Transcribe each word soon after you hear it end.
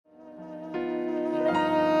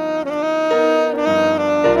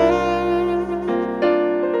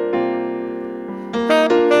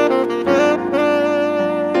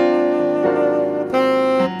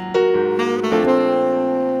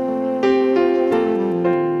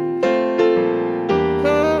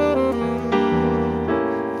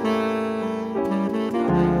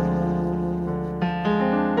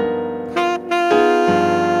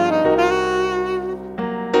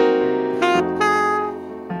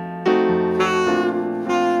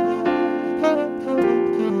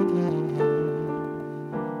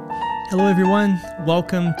Hello everyone,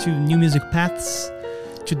 welcome to New Music Paths.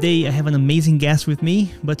 Today I have an amazing guest with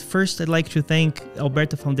me, but first I'd like to thank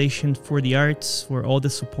Alberta Foundation for the Arts, for all the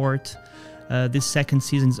support. This second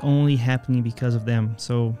season is only happening because of them,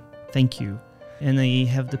 so thank you. And I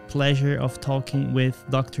have the pleasure of talking with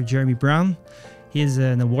Dr. Jeremy Brown. He is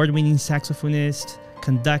an award-winning saxophonist,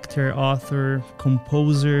 conductor, author,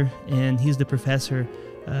 composer, and he's the professor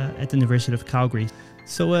at the University of Calgary.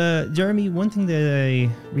 So, Jeremy, one thing that I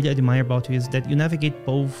really admire about you is that you navigate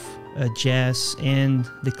both jazz and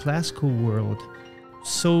the classical world.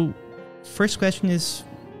 So, first question is,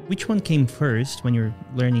 which one came first when you're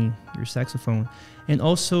learning your saxophone? And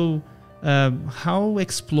also, how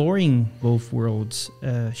exploring both worlds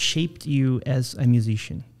shaped you as a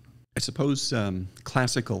musician? I suppose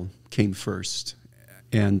classical came first,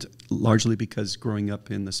 and largely because growing up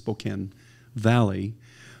in the Spokane Valley,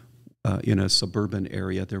 in a suburban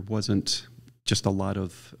area, there wasn't just a lot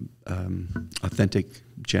of authentic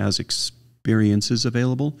jazz experiences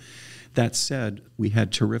available. That said, we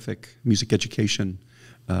had terrific music education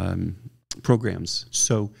programs.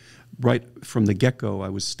 So right from the get-go, I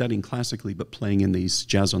was studying classically but playing in these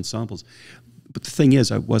jazz ensembles. But the thing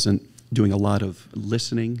is, I wasn't doing a lot of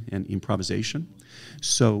listening and improvisation.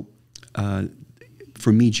 So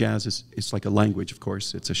for me, jazz is like a language, of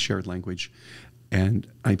course. It's a shared language. And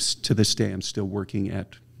to this day, I'm still working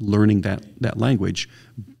at learning that language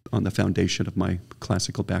on the foundation of my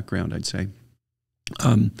classical background, I'd say.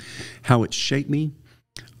 How it shaped me,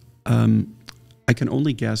 I can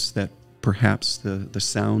only guess that perhaps the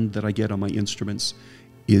sound that I get on my instruments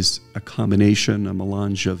is a combination, a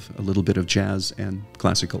melange of a little bit of jazz and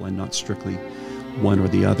classical, and not strictly one or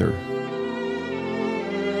the other.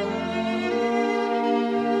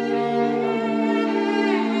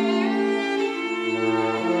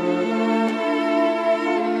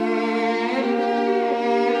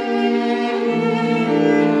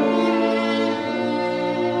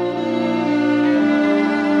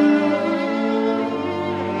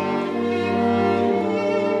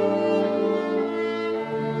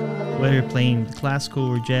 Whether you're playing classical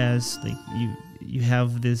or jazz, like you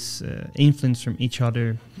have this influence from each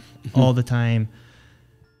other all the time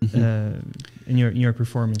in your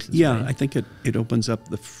performances. Yeah, right? I think it opens up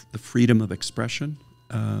the freedom of expression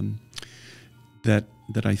that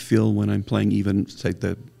I feel when I'm playing, even say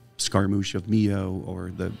the Scaramouche of Mio or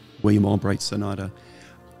the William Albright Sonata.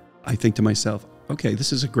 I think to myself, okay,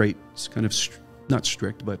 this is a great kind of not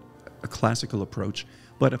strict, but a classical approach.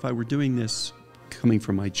 But if I were doing this coming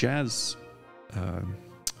from my jazz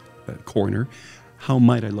corner, how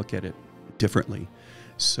might I look at it differently?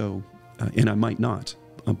 So, and I might not,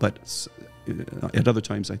 but at other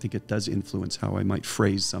times I think it does influence how I might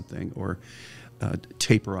phrase something or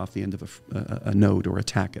taper off the end of a note or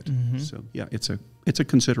attack it. Mm-hmm. So yeah, it's a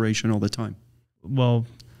consideration all the time. Well,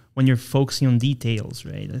 when you're focusing on details,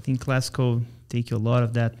 right? I think classical take you a lot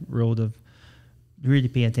of that road of really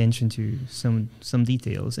pay attention to some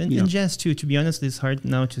details. And, and jazz too, to be honest, it's hard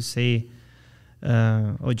now to say,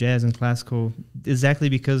 jazz and classical, exactly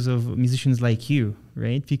because of musicians like you,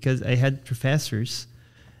 right? Because I had professors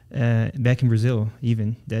back in Brazil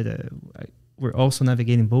even that were also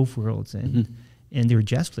navigating both worlds, and they were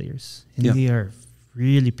jazz players, and they are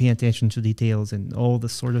really paying attention to details and all the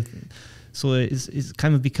sort of thing. So it's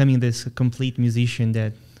kind of becoming this complete musician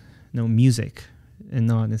that music and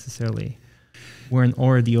not necessarily one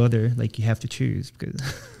or the other, like you have to choose. Because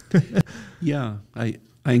yeah, I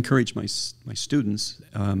encourage my students,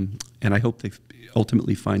 and I hope they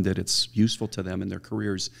ultimately find that it's useful to them in their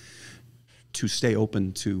careers to stay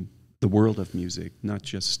open to the world of music, not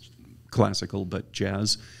just classical, but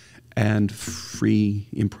jazz and free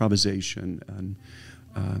improvisation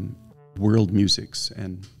and world musics,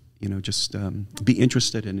 and just be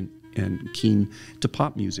interested in and keen to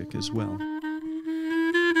pop music as well.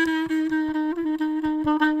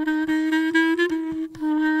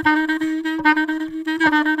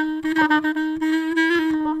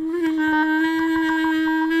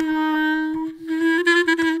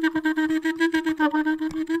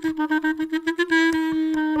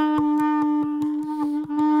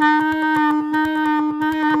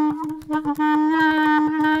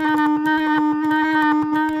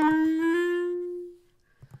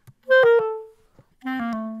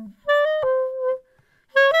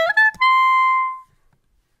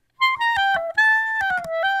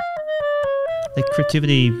 like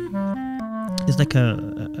creativity is like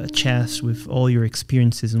a chess with all your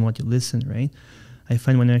experiences and what you listen, right? I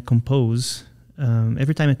find when I compose,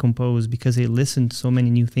 every time I compose, because I listen to so many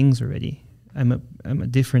new things already, I'm a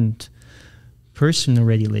different person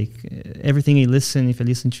already. Like everything if I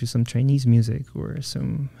listen to some Chinese music or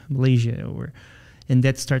some Malaysia, and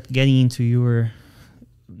that start getting into your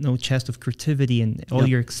chest of creativity and all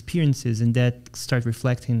your experiences, and that start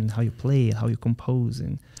reflecting how you play, how you compose.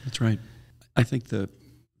 And that's right. I think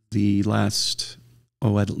the last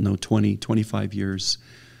 20, 25 years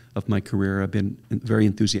of my career, I've been very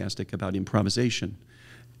enthusiastic about improvisation,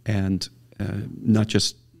 and not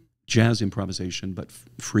just jazz improvisation, but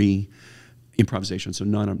free improvisation, so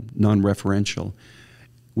non-referential,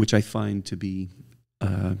 which I find to be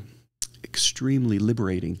extremely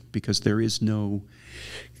liberating, because there is no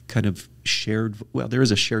kind of there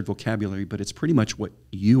is a shared vocabulary, but it's pretty much what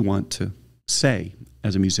you want to say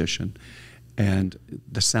as a musician, and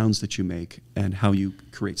the sounds that you make, and how you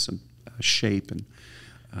create some shape and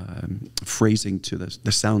phrasing to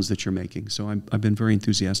the sounds that you're making. So I've been very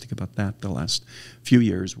enthusiastic about that the last few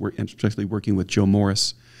years, and especially working with Joe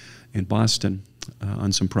Morris in Boston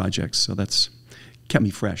on some projects. So that's kept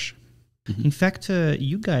me fresh. Mm-hmm. In fact,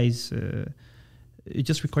 you guys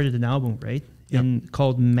just recorded an album, right? Yep.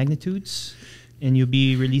 Called Magnitudes, and you'll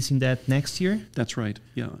be releasing that next year? That's right,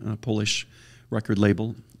 yeah, on a Polish record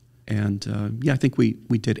label. And I think we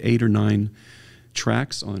did 8 or 9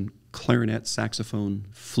 tracks on clarinet, saxophone,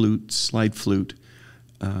 flute, slide flute,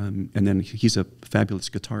 and then he's a fabulous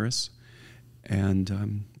guitarist.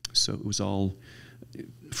 And so it was all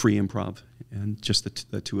free improv, and just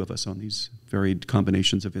the two of us on these varied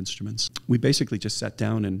combinations of instruments. We basically just sat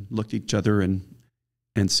down and looked at each other and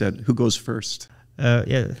said, who goes first?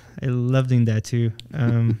 Yeah, I love doing that too.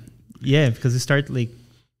 Yeah, because you start like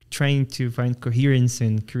trying to find coherence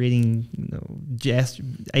and creating,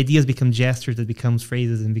 ideas become gestures that becomes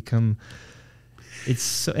phrases and become. It's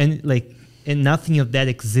so, and nothing of that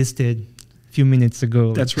existed a few minutes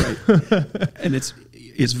ago. That's right, and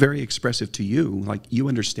it's very expressive to you. Like, you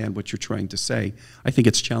understand what you're trying to say. I think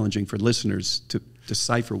it's challenging for listeners to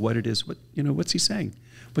decipher what it is. What's he saying?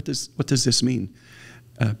 What does this mean?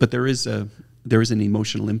 But there is an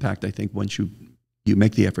emotional impact, I think, once you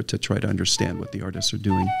make the effort to try to understand what the artists are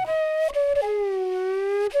doing.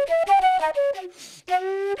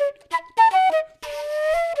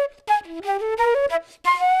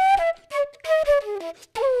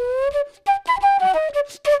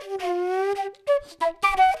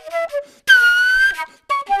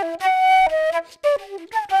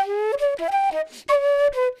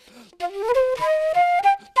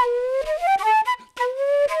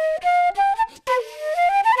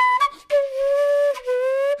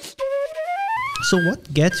 So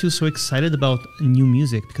what gets you so excited about new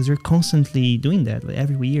music? Because you're constantly doing that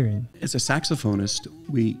every year. As a saxophonist,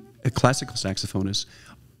 a classical saxophonist,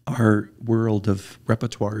 our world of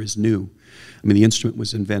repertoire is new. I mean, the instrument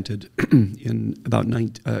was invented in about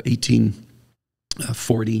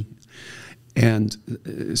 1840, and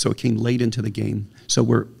so it came late into the game. So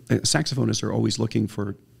saxophonists are always looking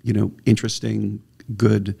for, interesting,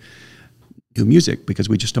 good new music, because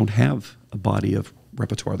we just don't have a body of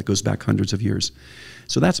repertoire that goes back hundreds of years.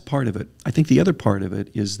 So that's part of it. I think the other part of it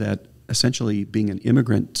is that, essentially, being an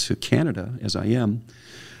immigrant to Canada, as I am,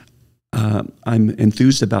 I'm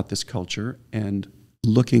enthused about this culture and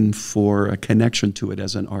looking for a connection to it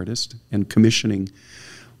as an artist, and commissioning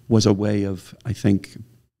was a way of, I think,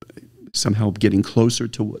 somehow getting closer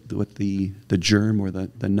to what the germ or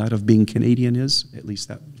the nut of being Canadian is. At least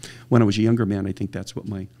that, when I was a younger man, I think that's what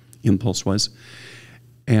my impulse was.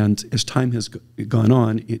 And as time has gone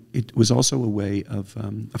on, it was also a way of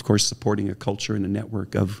course, supporting a culture and a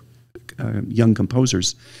network of young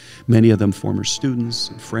composers, many of them former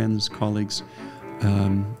students, friends, colleagues,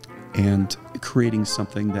 and creating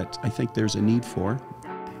something that I think there's a need for,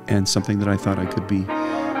 and something that I thought I could be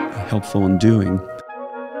helpful in doing.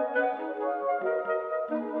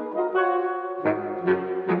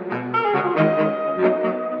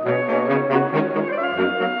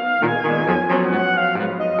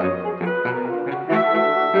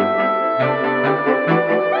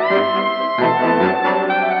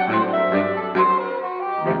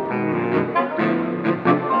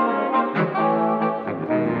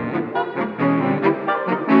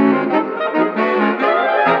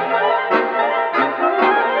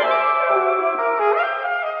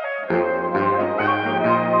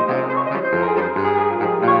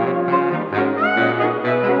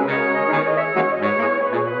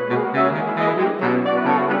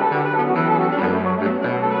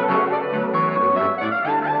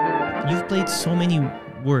 So many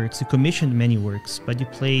works, you commissioned many works, but you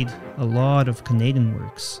played a lot of Canadian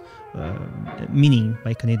works, meaning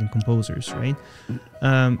by Canadian composers, right?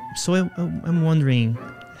 So I'm wondering,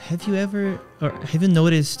 have you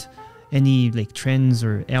noticed any like trends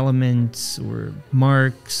or elements or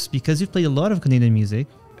marks? Because you've played a lot of Canadian music.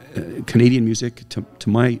 Canadian music, to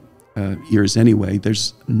my ears anyway,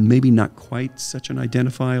 there's maybe not quite such an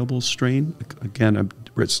identifiable strain. Again, I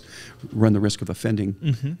run the risk of offending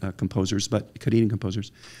composers, but Canadian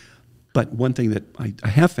composers. But one thing that I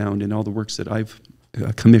have found in all the works that I've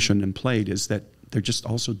commissioned and played is that they're just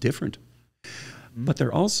also different. But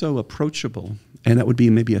they're also approachable. And that would be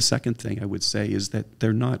maybe a second thing I would say, is that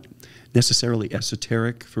they're not necessarily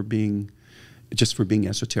esoteric for being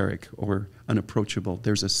esoteric or unapproachable.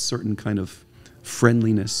 There's a certain kind of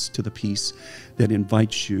friendliness to the piece that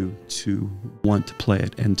invites you to want to play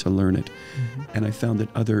it and to learn it. And I found that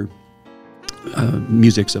other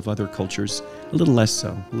musics of other cultures, a little less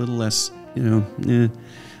so, a little less,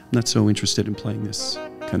 not so interested in playing this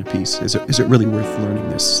kind of piece. Is it really worth learning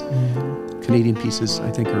this? Canadian pieces,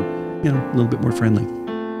 I think, are a little bit more friendly.